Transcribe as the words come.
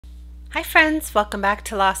Hi friends, welcome back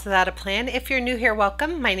to Lost Without a Plan. If you're new here,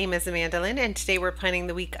 welcome. My name is Amanda Lynn and today we're planning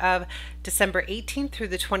the week of December 18th through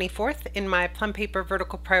the 24th in my Plum Paper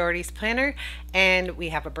Vertical Priorities Planner, and we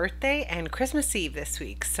have a birthday and Christmas Eve this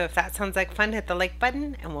week. So if that sounds like fun, hit the like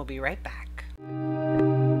button and we'll be right back.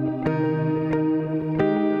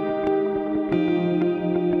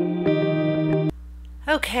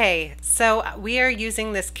 Okay, so we are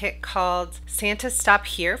using this kit called Santa Stop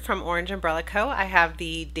Here from Orange Umbrella Co. I have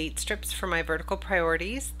the date strips for my vertical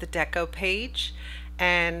priorities, the deco page,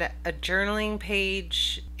 and a journaling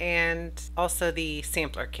page, and also the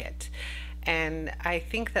sampler kit. And I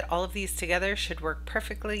think that all of these together should work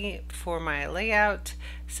perfectly for my layout.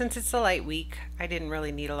 Since it's a light week, I didn't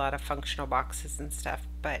really need a lot of functional boxes and stuff,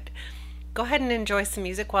 but go ahead and enjoy some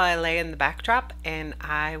music while I lay in the backdrop, and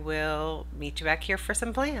I will meet you back here for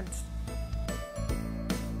some plans.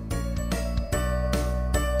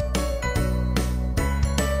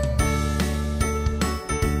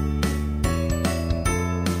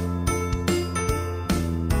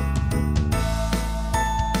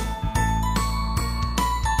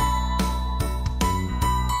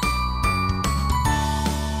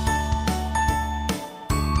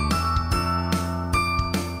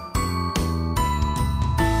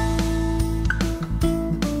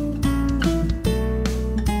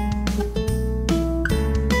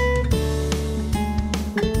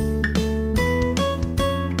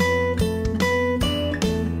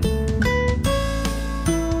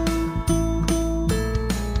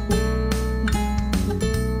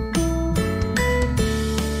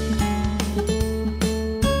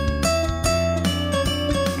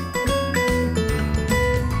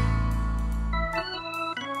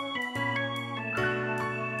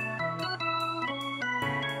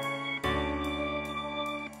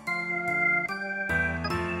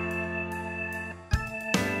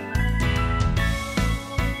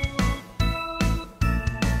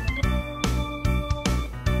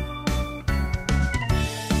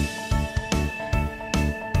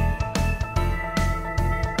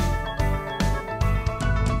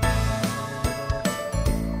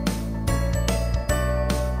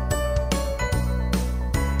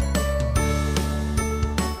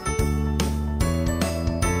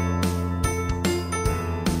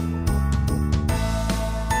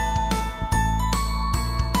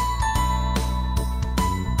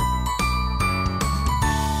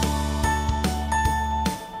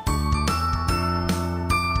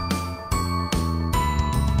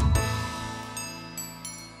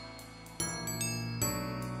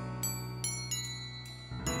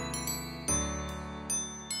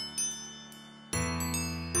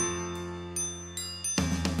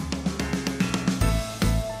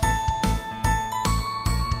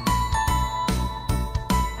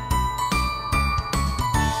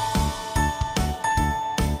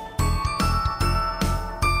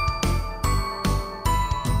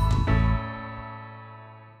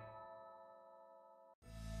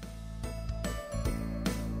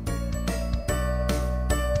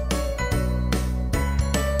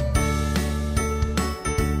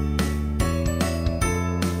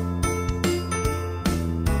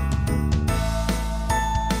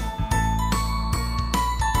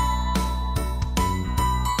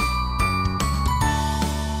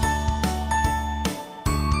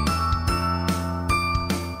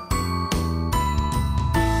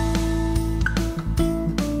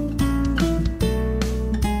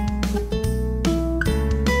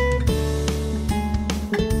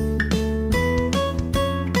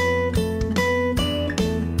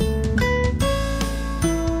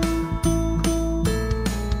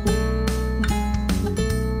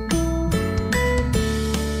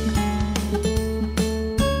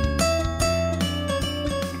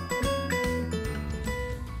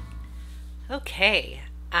 Okay,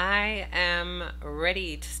 I am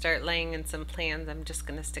ready to start laying in some plans. I'm just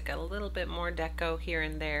going to stick a little bit more deco here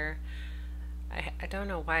and there. I don't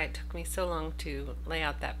know why it took me so long to lay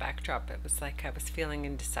out that backdrop. It was like I was feeling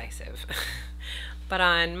indecisive. But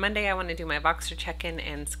on Monday I want to do my Voxer check-in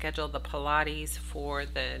and schedule the Pilates for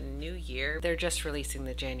the new year. They're just releasing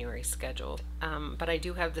the January schedule. But I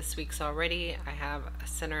do have this week's already. I have a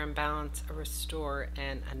center and balance, a restore,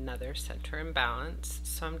 and another center and balance.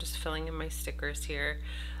 So I'm just filling in my stickers here.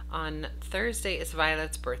 On Thursday is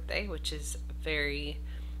Violet's birthday, which is very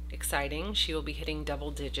exciting. She will be hitting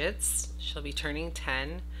double digits. She'll be turning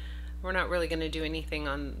 10. We're not really going to do anything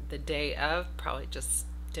on the day of, probably just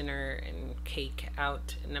dinner and cake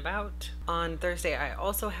out and about. On Thursday I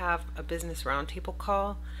also have a business roundtable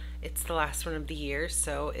call. It's the last one of the year,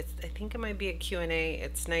 so I think it might be a Q&A.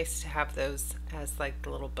 It's nice to have those as like the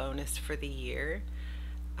little bonus for the year.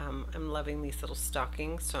 I'm loving these little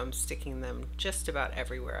stockings, so I'm sticking them just about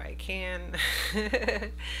everywhere I can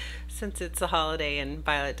since it's a holiday and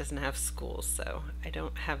Violet doesn't have school, so I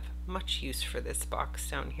don't have much use for this box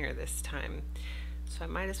down here this time. So I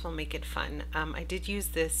might as well make it fun. I did use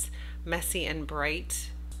this Messy and Bright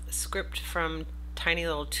script from Tiny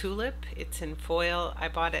Little Tulip. It's in foil. I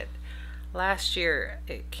bought it last year.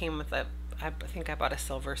 It came with I think I bought a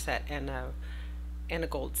silver set and a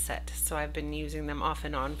gold set, so I've been using them off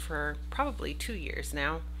and on for probably 2 years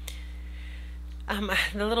now.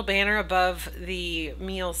 The little banner above the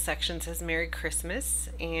meals section says Merry Christmas,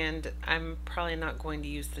 and I'm probably not going to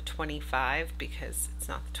use the 25 because it's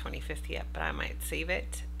not the 25th yet, but I might save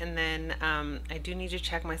it. And then I do need to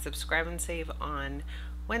check my subscribe and save on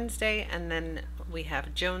Wednesday, and then we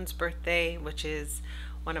have Joan's birthday, which is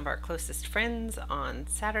one of our closest friends, on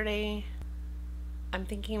Saturday. I'm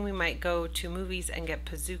thinking we might go to movies and get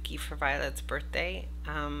Pizookie for Violet's birthday.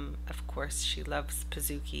 Of course, she loves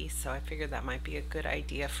Pizookie, so I figured that might be a good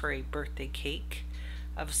idea for a birthday cake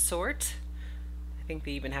of sort. I think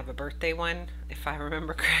they even have a birthday one, if I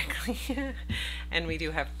remember correctly. And we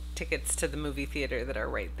do have tickets to the movie theater that are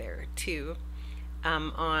right there, too.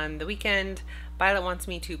 On the weekend, Violet wants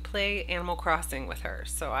me to play Animal Crossing with her,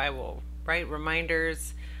 so I will write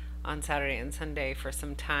reminders on Saturday and Sunday for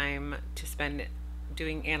some time to spend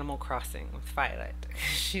doing Animal Crossing with Violet.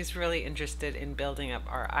 She's really interested in building up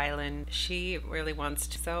our island. She really wants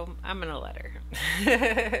to, so I'm gonna let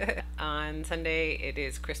her. On Sunday it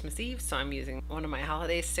is Christmas Eve, so I'm using one of my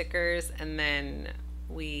holiday stickers, and then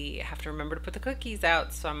we have to remember to put the cookies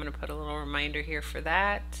out, so I'm gonna put a little reminder here for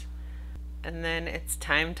that. And then it's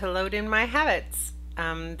time to load in my habits.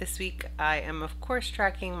 This week I am of course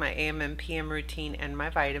tracking my AM and PM routine and my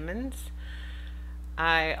vitamins.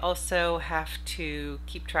 I also have to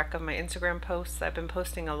keep track of my Instagram posts. I've been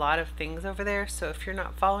posting a lot of things over there, so if you're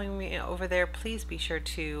not following me over there, please be sure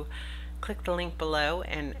to click the link below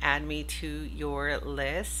and add me to your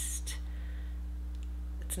list.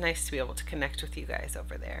 It's nice to be able to connect with you guys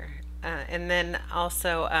over there. And then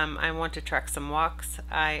also I want to track some walks.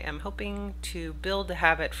 I am hoping to build a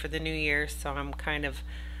habit for the new year, so I'm kind of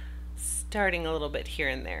starting a little bit here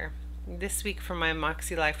and there. This week for my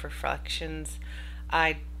Makselife reflections,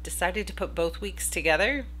 I decided to put both weeks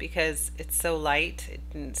together because it's so light. It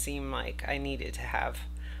didn't seem like I needed to have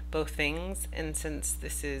both things, and since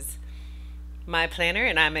this is my planner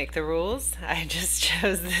and I make the rules, I just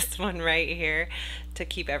chose this one right here to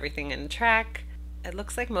keep everything in track. It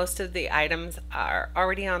looks like most of the items are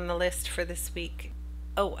already on the list for this week.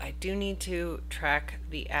 Oh, I do need to track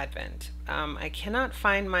the Advent. I cannot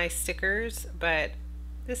find my stickers, but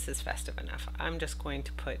this is festive enough. I'm just going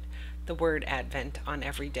to put the word Advent on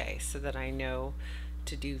every day so that I know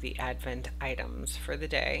to do the Advent items for the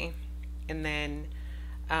day. And then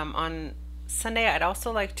on Sunday I'd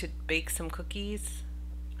also like to bake some cookies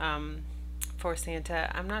for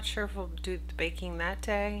Santa. I'm not sure if we'll do the baking that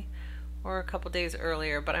day or a couple days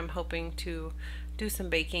earlier, but I'm hoping to do some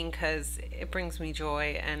baking because it brings me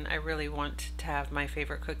joy, and I really want to have my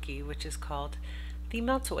favorite cookie, which is called the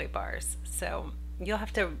Melt-Away Bars. So you'll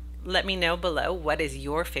have to let me know below, what is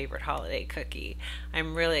your favorite holiday cookie?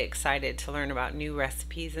 I'm really excited to learn about new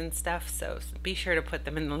recipes and stuff, so be sure to put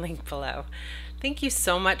them in the link below. Thank you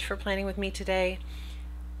so much for planning with me today.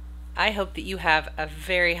 I hope that you have a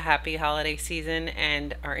very happy holiday season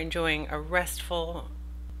and are enjoying a restful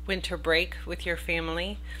winter break with your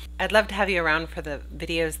family. I'd love to have you around for the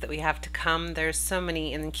videos that we have to come. There's so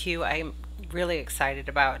many in the queue I'm really excited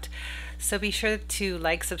about. So be sure to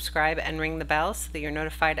like, subscribe, and ring the bell so that you're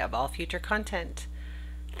notified of all future content.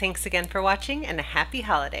 Thanks again for watching, and happy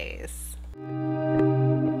holidays!